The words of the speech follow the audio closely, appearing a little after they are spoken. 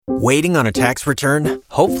Waiting on a tax return?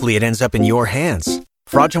 Hopefully it ends up in your hands.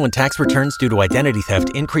 Fraudulent tax returns due to identity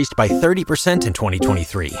theft increased by 30% in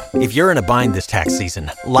 2023. If you're in a bind this tax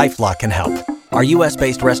season, LifeLock can help. Our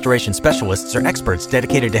U.S.-based restoration specialists are experts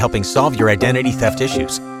dedicated to helping solve your identity theft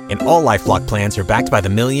issues. And all LifeLock plans are backed by the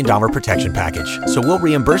 $1 Million Protection Package. So we'll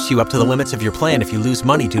reimburse you up to the limits of your plan if you lose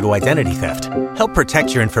money due to identity theft. Help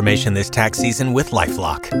protect your information this tax season with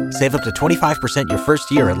LifeLock. Save up to 25% your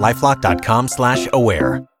first year at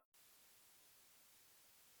LifeLock.com/aware.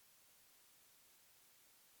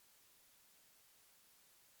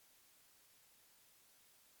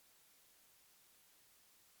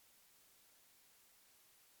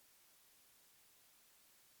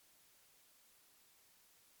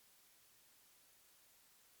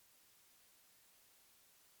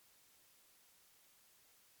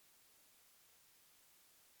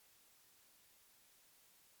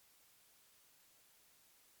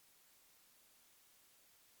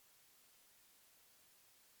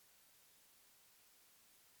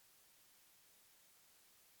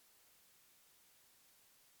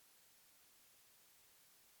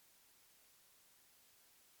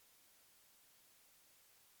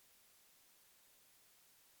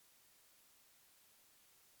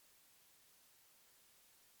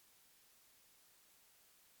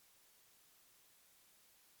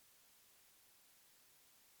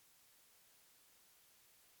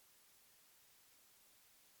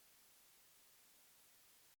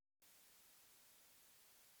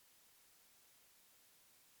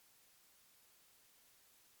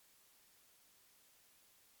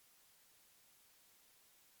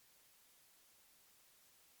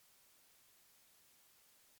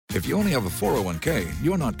 If you only have a 401k,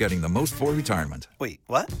 you're not getting the most for retirement. Wait,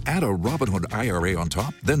 what? Add a Robinhood IRA on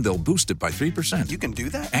top, then they'll boost it by 3%. You can do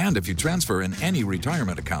that? And if you transfer in any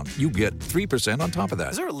retirement account, you get 3% on top of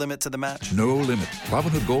that. Is there a limit to the match? No limit.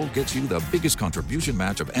 Robinhood Gold gets you the biggest contribution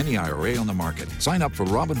match of any IRA on the market. Sign up for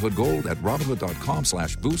Robinhood Gold at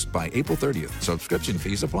Robinhood.com/boost by April 30th. Subscription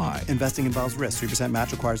fees apply. Investing involves risk. 3%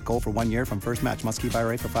 match requires gold for 1 year from first match. Must keep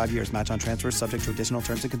IRA for 5 years. Match on transfers subject to additional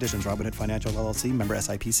terms and conditions. Robinhood Financial LLC, member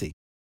SIPC.